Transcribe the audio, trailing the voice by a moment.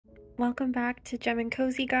Welcome back to Gem and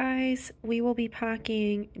Cozy, guys. We will be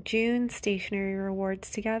packing June Stationery Rewards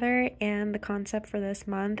together, and the concept for this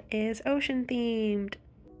month is ocean themed.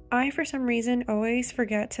 I, for some reason, always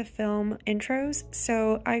forget to film intros,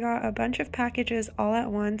 so I got a bunch of packages all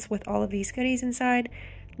at once with all of these goodies inside.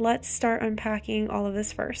 Let's start unpacking all of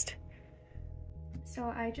this first. So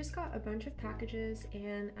I just got a bunch of packages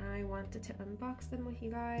and I wanted to unbox them with you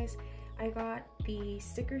guys. I got the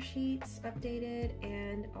sticker sheets updated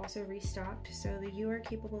and also restocked. So the You Are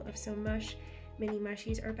Capable of So Much mini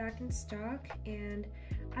mushies are back in stock, and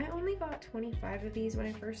I only got 25 of these when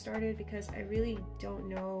I first started because I really don't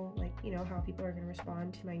know, how people are going to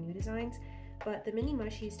respond to my new designs, but the mini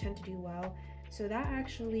mushies tend to do well. So that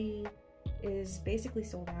actually is basically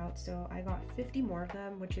sold out, so I got 50 more of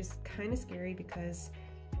them, which is kind of scary because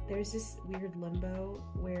there's this weird limbo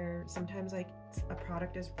where sometimes a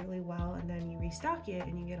product does really well and then you restock it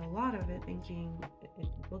and you get a lot of it thinking it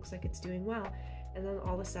looks like it's doing well, and then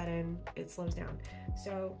all of a sudden it slows down.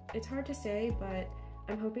 So it's hard to say, but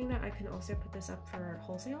I'm hoping that I can also put this up for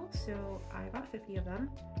wholesale. So I got 50 of them.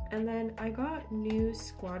 And then I got new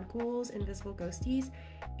Squad Ghouls Invisible Ghosties,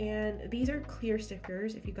 and these are clear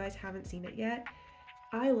stickers if you guys haven't seen it yet.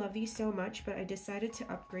 I love these so much, but I decided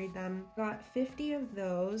to upgrade them. Got 50 of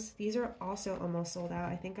those. These are also almost sold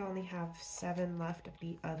out. I think I only have 7 left of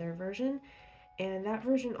the other version. And that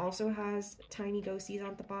version also has tiny ghosties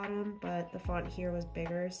on the bottom, but the font here was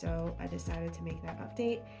bigger, so I decided to make that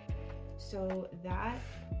update. So that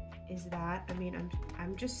is that. I mean,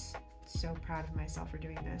 I'm just so proud of myself for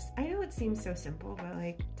doing this. I know it seems so simple,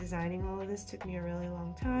 but designing all of this took me a really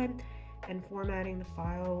long time, and formatting the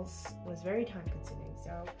files was very time consuming.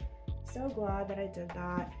 So glad that I did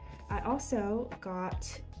that. I also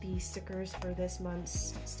got the stickers for this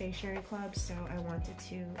month's stationery club, so I wanted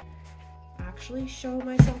to actually show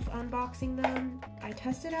myself unboxing them. I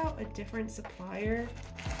tested out a different supplier.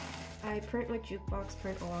 I print with Jukebox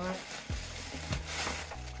Print a lot,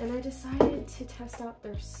 and I decided to test out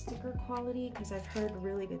their sticker quality because I've heard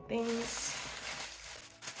really good things.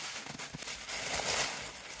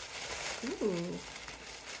 Ooh,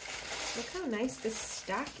 look how nice this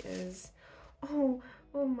stack is. Oh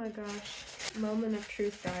my gosh. Moment of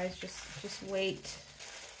truth, guys. Just wait.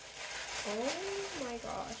 Oh my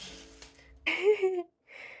gosh.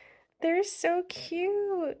 They're so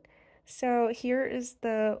cute. So here is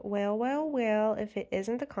the whale, if it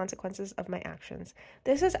isn't the consequences of my actions.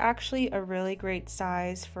 This is actually a really great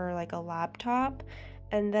size for a laptop.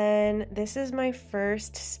 And then this is my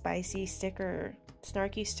first spicy sticker,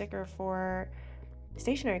 snarky sticker for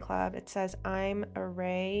Stationery Club. It says, "I'm a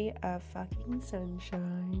ray of fucking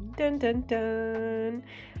sunshine." Dun dun dun.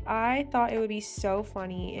 I thought it would be so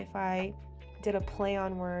funny if I did a play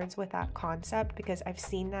on words with that concept, because I've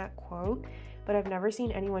seen that quote, but I've never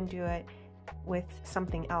seen anyone do it with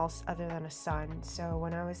something else other than a sun. So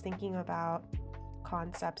when I was thinking about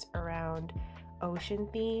concepts around ocean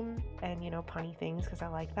theme and, punny things, because I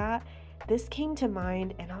like that, this came to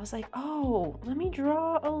mind, and I was like, oh, let me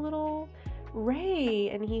draw a little ray,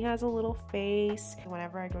 and he has a little face.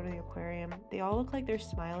 Whenever I go to the aquarium, they all look like they're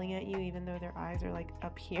smiling at you, even though their eyes are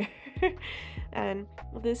up here. And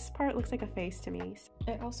this part looks like a face to me.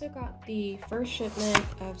 I also got the first shipment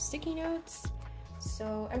of sticky notes.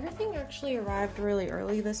 So everything actually arrived really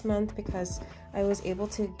early this month because I was able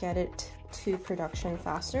to get it to production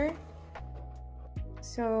faster.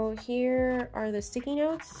 So here are the sticky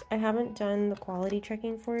notes. I haven't done the quality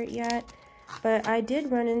checking for it yet, but I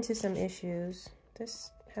did run into some issues.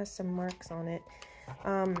 This has some marks on it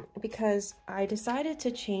because I decided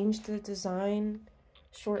to change the design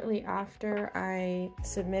shortly after I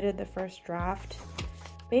submitted the first draft.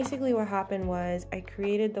 Basically what happened was I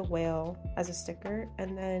created the whale as a sticker,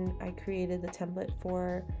 and then I created the template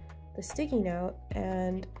for the sticky note,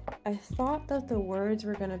 and I thought that the words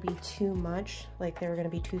were going to be too much, they were going to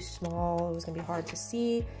be too small, it was going to be hard to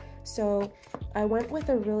see. So I went with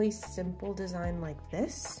a really simple design like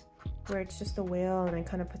this, where it's just a whale and I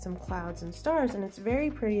kind of put some clouds and stars, and it's very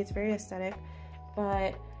pretty, it's very aesthetic.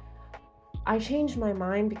 But I changed my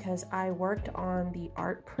mind because I worked on the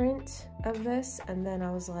art print of this, and then I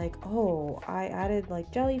was like, oh, I added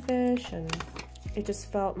jellyfish, and it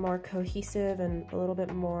just felt more cohesive and a little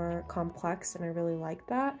bit more complex, and I really liked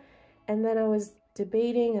that. And then I was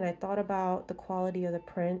debating, and I thought about the quality of the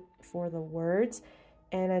print for the words,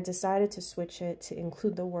 and I decided to switch it to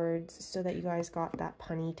include the words so that you guys got that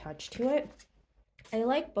punny touch to it. I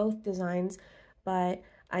like both designs, but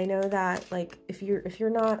I know that if you're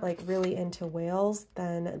not really into whales,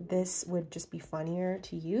 then this would just be funnier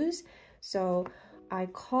to use. So I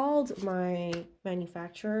called my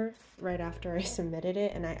manufacturer right after I submitted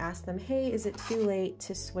it and I asked them, hey, is it too late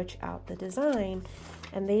to switch out the design?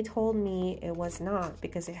 And they told me it was not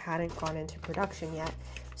because it hadn't gone into production yet.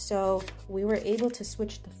 So we were able to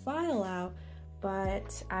switch the file out,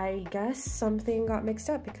 but I guess something got mixed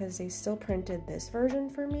up because they still printed this version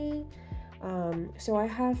for me. So I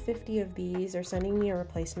have 50 of these. They're sending me a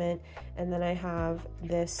replacement, and then I have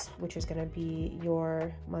this, which is going to be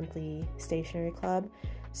your monthly stationery club.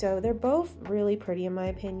 So they're both really pretty in my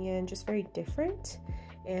opinion, just very different.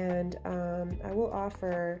 And I will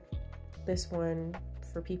offer this one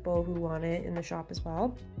for people who want it in the shop as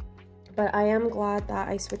well. But I am glad that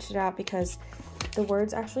I switched it out because the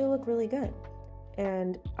words actually look really good.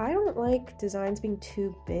 And I don't like designs being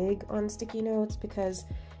too big on sticky notes because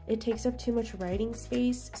it takes up too much writing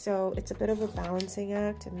space, so it's a bit of a balancing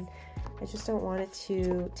act, and I just don't want it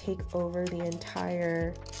to take over the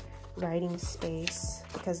entire writing space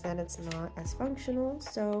because then it's not as functional.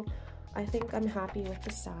 So I think I'm happy with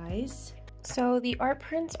the size. So the art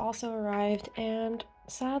prints also arrived, and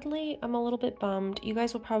sadly I'm a little bit bummed. You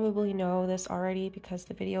guys will probably know this already because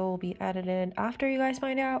the video will be edited after you guys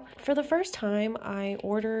find out. For the first time, I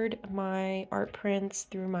ordered my art prints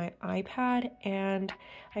through my iPad, and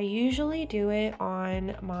I usually do it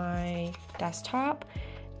on my desktop,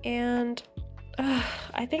 and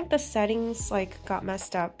I think the settings like got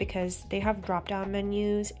messed up because they have drop-down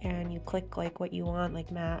menus and you click like what you want,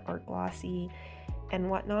 like matte or glossy and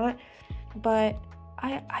whatnot. But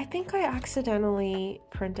I think I accidentally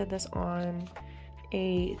printed this on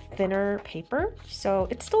a thinner paper, so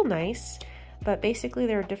it's still nice, but basically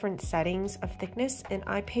there are different settings of thickness, and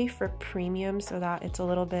I pay for premium so that it's a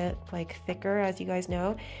little bit like thicker, as you guys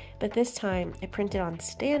know. But this time I printed on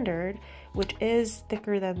standard, which is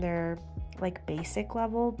thicker than their like basic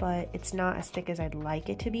level, but it's not as thick as I'd like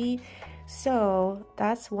it to be. So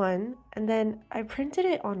that's one. And then I printed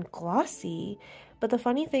it on glossy, but the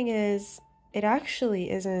funny thing is it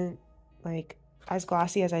actually isn't like as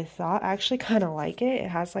glossy as I thought. I actually kind of like it. It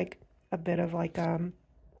has like a bit of like a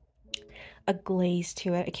glaze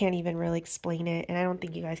to it. I can't even really explain it, and I don't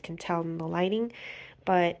think you guys can tell in the lighting,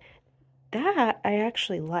 but that I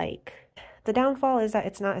actually like. The downfall is that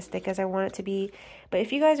it's not as thick as I want it to be, but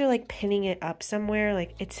if you guys are like pinning it up somewhere,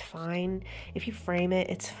 like it's fine. If you frame it,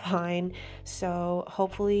 it's fine. So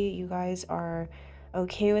hopefully you guys are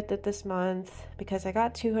okay with it this month because I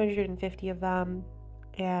got 250 of them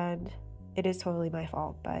and it is totally my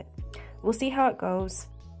fault, but we'll see how it goes.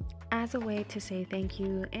 As a way to say thank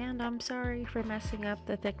you, and I'm sorry for messing up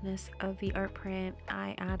the thickness of the art print,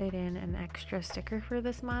 I added in an extra sticker for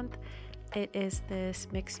this month. It is this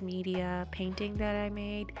mixed media painting that I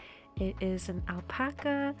made. It is an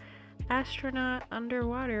alpaca astronaut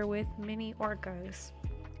underwater with mini orcas.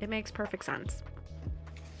 It makes perfect sense.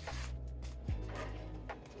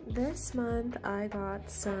 This month I got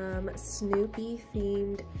some Snoopy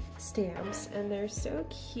themed stamps, and they're so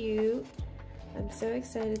cute. I'm so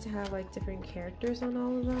excited to have like different characters on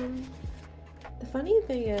all of them. The funny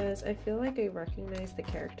thing is, I feel like I recognize the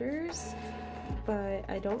characters, but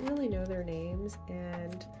I don't really know their names,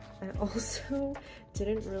 and I also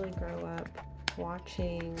didn't really grow up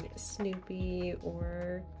watching Snoopy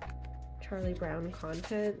or Charlie Brown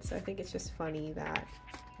content, so I think it's just funny that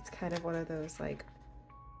it's kind of one of those like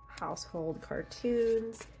household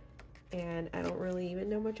cartoons, and I don't really even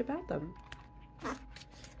know much about them.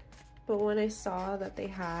 But when I saw that they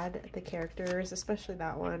had the characters, especially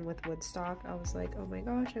that one with Woodstock, I was like, oh my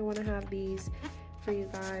gosh, I want to have these for you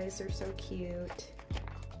guys. They're so cute.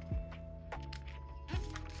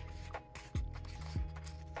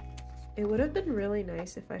 It would have been really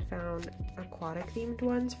nice if I found aquatic themed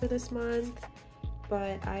ones for this month,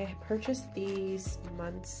 but I purchased these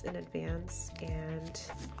months in advance and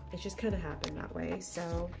it just kind of happened that way.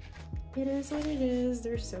 So it is what it is.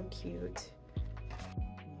 They're so cute.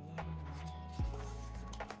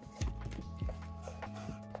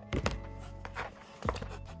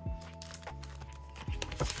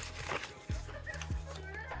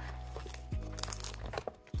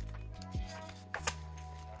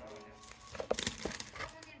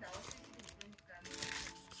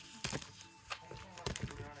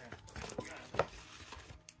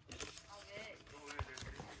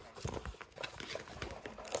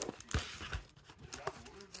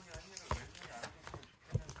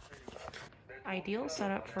 Ideal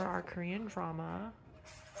setup for our Korean drama.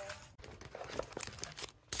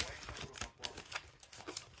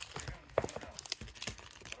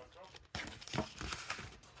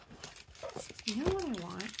 You know what I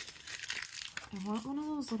want? I want one of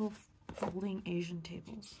those little folding Asian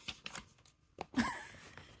tables.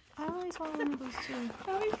 I me swallow one of those too.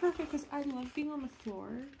 That'd be perfect because I love being on the floor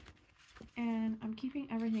and I'm keeping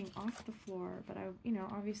everything off the floor, but I, you know,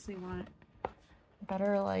 obviously want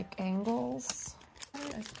better like angles.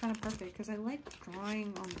 It's kind of perfect because I like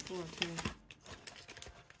drawing on the floor too.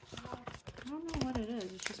 I don't know what it is,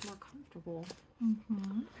 it's just more comfortable.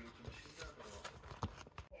 Mm-hmm.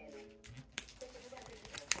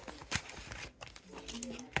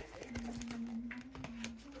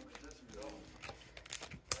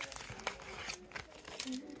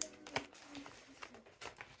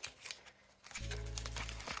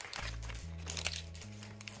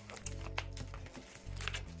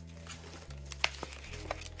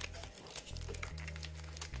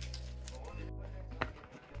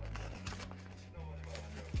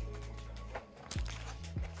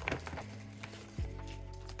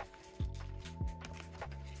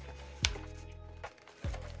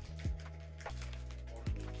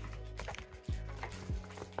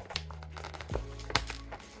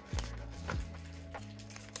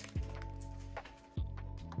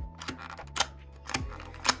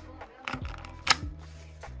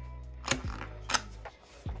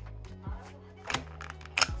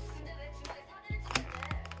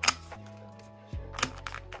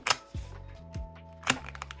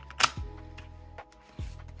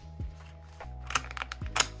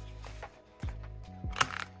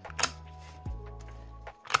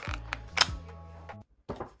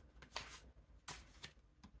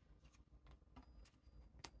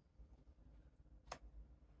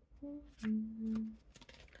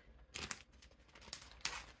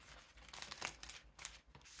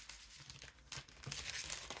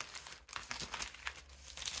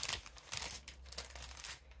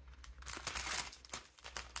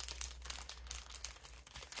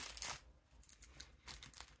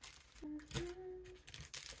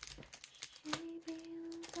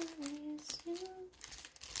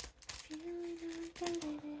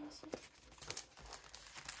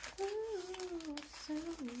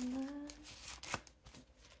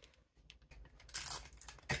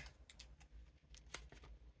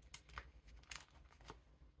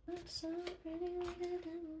 So pretty like the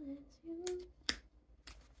devil is you.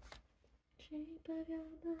 Shape of your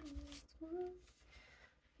nose, one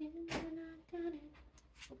feeling I got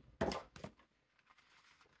it.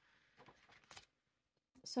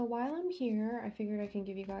 So while I'm here, I figured I can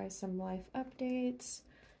give you guys some life updates.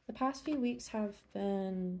 The past few weeks have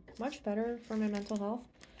been much better for my mental health.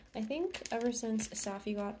 I think ever since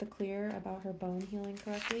Safi got the clear about her bone healing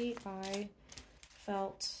correctly, I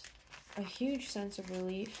felt a huge sense of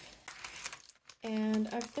relief. And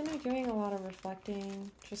I've been doing a lot of reflecting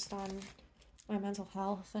just on my mental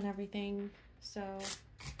health and everything. So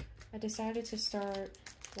I decided to start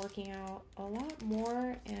working out a lot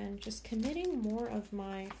more and just committing more of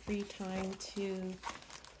my free time to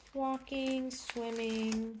walking,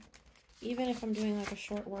 swimming, even if I'm doing like a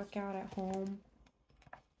short workout at home.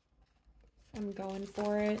 I'm going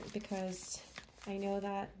for it because I know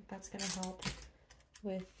that that's going to help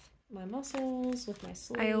with my muscles, with my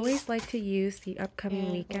sleep. I always like to use the upcoming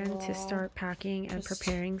weekend to start packing and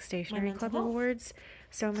preparing Stationery Club Rewards.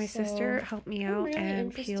 So my sister helped me out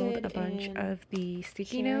and peeled a bunch of the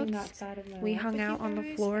sticky notes. We hung out on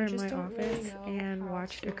the floor in my office and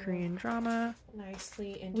watched a Korean drama.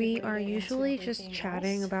 We are usually just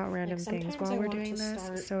chatting about random things while we're doing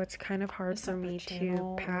this, so it's kind of hard for me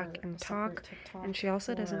to pack and talk, and she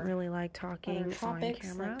also doesn't really like talking on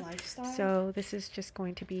camera, so this is just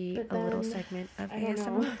going to be a little segment of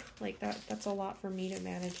ASMR. Like that's a lot for me to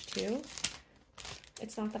manage too.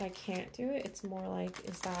 It's not that I can't do it, it's more like,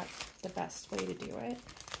 is that the best way to do it?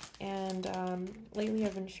 And lately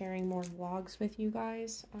I've been sharing more vlogs with you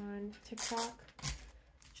guys on TikTok.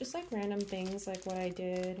 Just like random things, like what I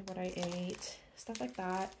did, what I ate, stuff like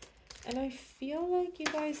that. And I feel like you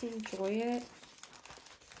guys enjoy it.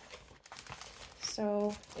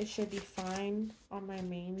 So it should be fine on my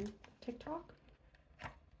main TikTok.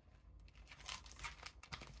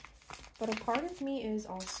 But a part of me is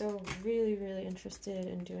also really, really interested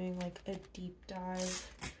in doing like a deep dive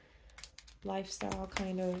lifestyle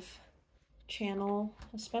kind of channel,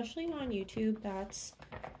 especially on YouTube, that's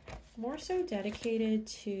more so dedicated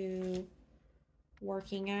to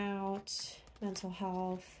working out, mental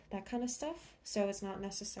health, that kind of stuff. So it's not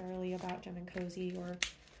necessarily about Gem and Cozy or,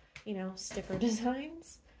 you know, sticker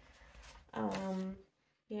designs.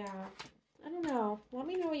 Yeah. I don't know. Let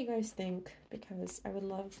me know what you guys think because I would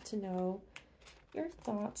love to know your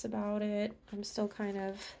thoughts about it. I'm still kind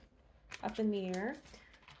of up in the air.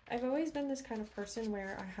 I've always been this kind of person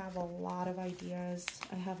where I have a lot of ideas.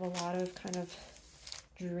 I have a lot of kind of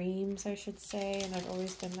dreams, I should say, and I've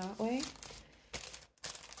always been that way.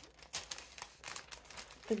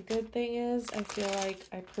 The good thing is I feel like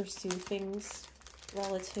I pursue things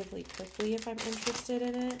relatively quickly if I'm interested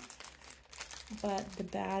in it. But the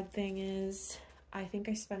bad thing is I think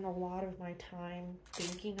I spend a lot of my time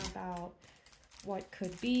thinking about what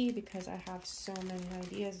could be because I have so many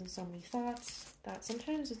ideas and so many thoughts that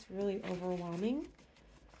sometimes it's really overwhelming.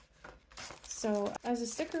 So as a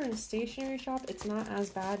sticker in a stationery shop, it's not as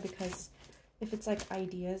bad because if it's like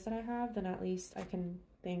ideas that I have, then at least I can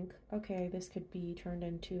think, okay, this could be turned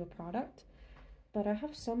into a product. But I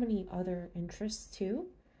have so many other interests too.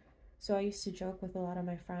 So I used to joke with a lot of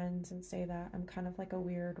my friends and say that I'm kind of like a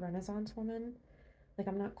weird Renaissance woman. Like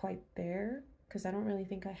I'm not quite there because I don't really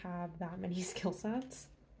think I have that many skill sets.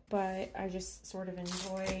 But I just sort of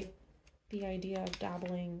enjoy the idea of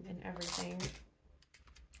dabbling in everything.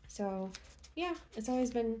 So yeah, it's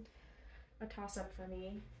always been a toss-up for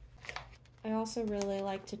me. I also really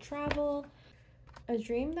like to travel. A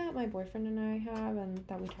dream that my boyfriend and I have and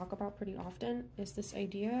that we talk about pretty often is this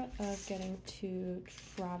idea of getting to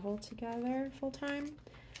travel together full time.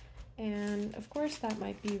 And of course that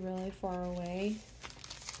might be really far away.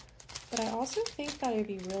 But I also think that it'd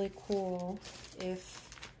be really cool if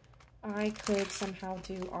I could somehow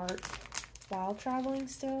do art while traveling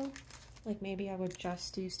still. Like maybe I would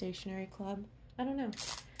just do stationery club. I don't know.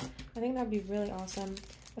 I think that'd be really awesome.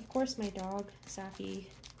 Of course my dog, Safi,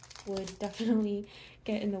 would definitely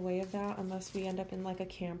get in the way of that unless we end up in like a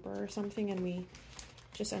camper or something and we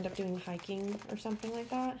just end up doing hiking or something like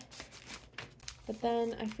that. But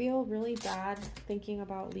then I feel really bad thinking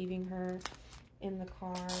about leaving her in the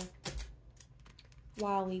car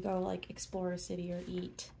while we go like explore a city or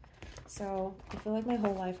eat. So I feel like my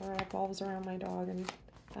whole life revolves around my dog and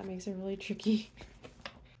that makes it really tricky.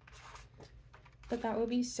 But that would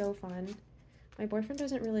be so fun. My boyfriend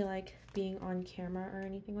doesn't really like being on camera or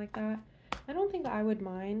anything like that. I don't think I would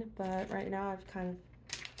mind, but right now I've kind of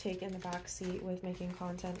taken the back seat with making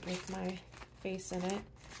content with my face in it.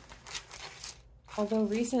 Although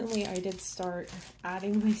recently I did start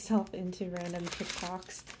adding myself into random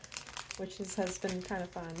TikToks, which has been kind of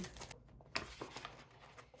fun.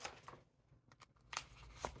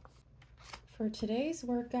 For today's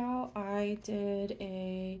workout, I did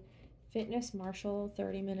a Fitness Marshall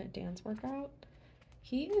 30-minute dance workout.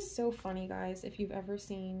 He is so funny, guys, if you've ever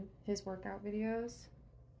seen his workout videos.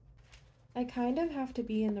 I kind of have to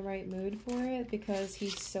be in the right mood for it because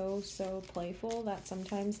he's so playful that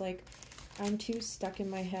sometimes, like, I'm too stuck in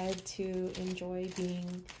my head to enjoy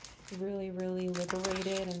being really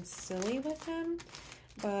liberated and silly with him.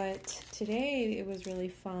 But today it was really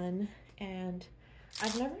fun, and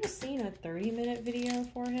I've never seen a 30-minute video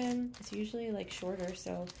for him. It's usually like shorter,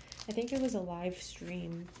 so I think it was a live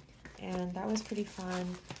stream, and that was pretty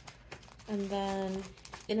fun. And then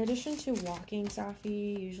in addition to walking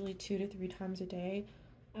Safi usually 2 to 3 times a day,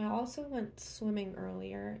 I also went swimming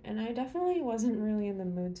earlier, and I definitely wasn't really in the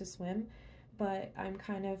mood to swim, but I'm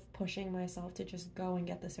kind of pushing myself to just go and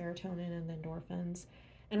get the serotonin and the endorphins,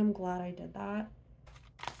 and I'm glad I did that.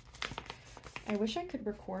 I wish I could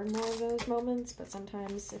record more of those moments, but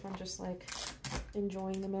sometimes if I'm just like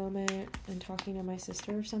enjoying the moment and talking to my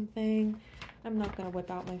sister or something, I'm not gonna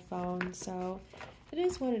whip out my phone. So it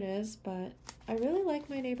is what it is, but I really like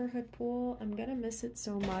my neighborhood pool. I'm gonna miss it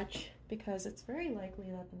so much because it's very likely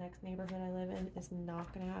that the next neighborhood I live in is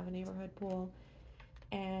not gonna have a neighborhood pool,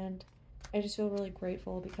 and I just feel really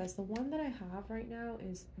grateful because the one that I have right now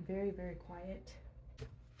is very quiet.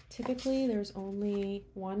 Typically there's only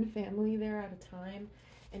one family there at a time,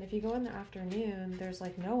 and if you go in the afternoon there's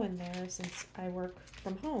like no one there since I work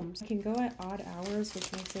from home. So I can go at odd hours,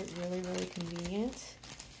 which makes it really convenient.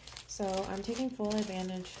 So I'm taking full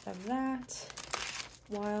advantage of that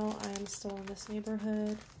while I am still in this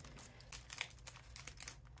neighborhood.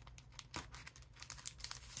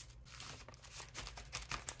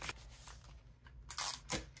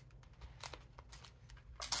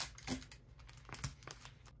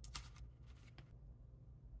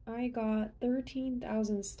 I got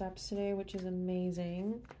 13,000 steps today, which is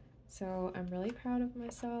amazing. So I'm really proud of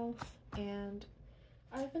myself, and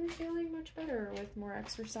I've been feeling much better with more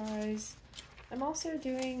exercise. I'm also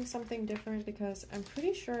doing something different because I'm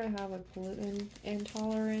pretty sure I have a gluten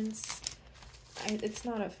intolerance. It's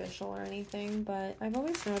not official or anything, but I've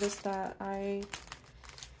always noticed that I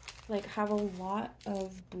like have a lot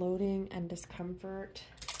of bloating and discomfort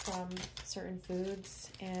from certain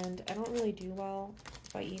foods, and I don't really do well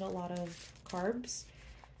if I eat a lot of carbs.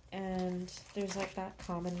 And there's like that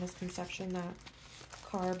common misconception that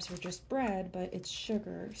carbs are just bread, but it's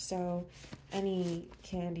sugar. So any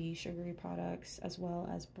candy, sugary products, as well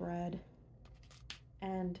as bread,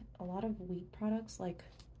 and a lot of wheat products like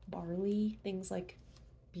barley, things like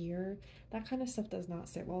beer. That kind of stuff does not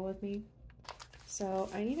sit well with me. So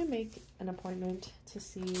I need to make an appointment to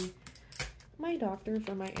see my doctor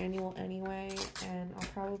for my annual anyway, and I'll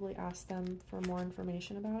probably ask them for more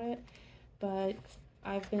information about it. But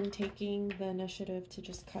I've been taking the initiative to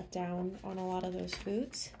just cut down on a lot of those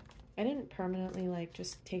foods. I didn't permanently like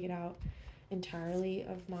just take it out entirely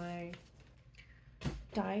of my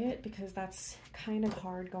diet because that's kind of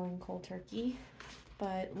hard going cold turkey,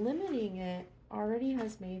 but limiting it already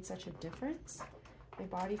has made such a difference. My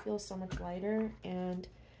body feels so much lighter, and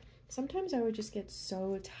sometimes I would just get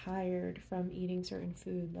so tired from eating certain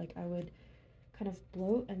food. Like I would kind of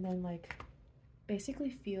bloat and then like basically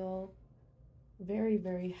feel very,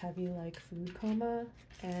 very heavy, like food coma.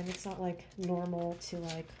 And it's not like normal to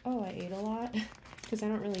like, oh, I ate a lot, because I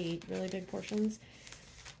don't really eat really big portions.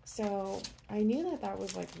 So I knew that that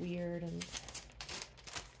was like weird and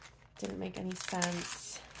didn't make any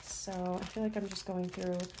sense. So I feel like I'm just going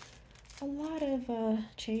through a lot of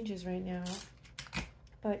changes right now,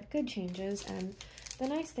 but good changes. And the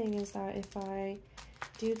nice thing is that if I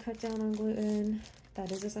do cut down on gluten,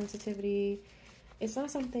 that is a sensitivity. It's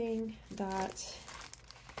not something that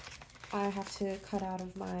I have to cut out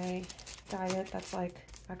of my diet that's like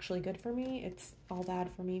actually good for me. It's all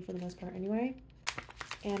bad for me for the most part anyway.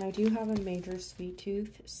 And I do have a major sweet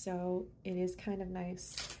tooth, so it is kind of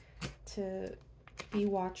nice to be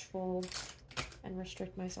watchful and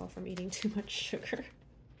restrict myself from eating too much sugar.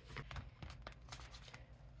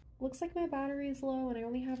 Looks like my battery is low and I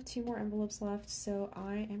only have 2 more envelopes left, so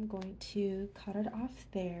I am going to cut it off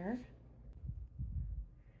there.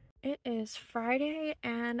 It is Friday,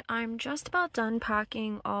 and I'm just about done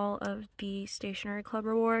packing all of the Stationery Club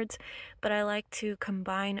rewards, but I like to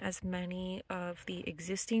combine as many of the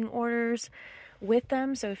existing orders with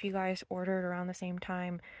them. So if you guys ordered around the same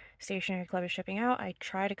time Stationery Club is shipping out, I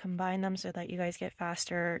try to combine them so that you guys get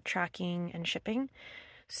faster tracking and shipping.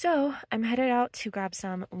 So I'm headed out to grab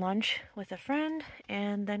some lunch with a friend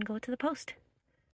and then go to the post.